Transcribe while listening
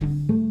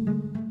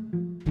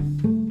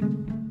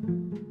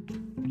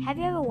Have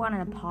you ever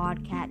wanted a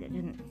podcast that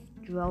doesn't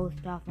throw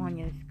stuff on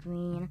your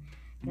screen,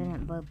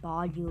 doesn't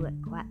bombard you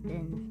with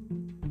questions?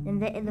 Then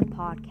there is a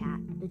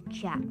podcast, the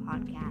Chat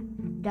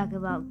Podcast. Talk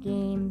about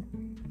games,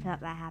 stuff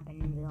that happen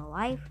in real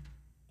life,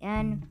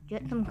 and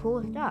just some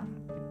cool stuff.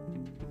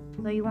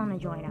 So you want to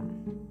join us?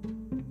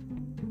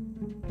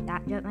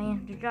 That's just my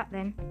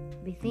introduction.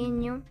 Be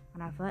seeing you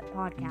on our first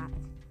podcast.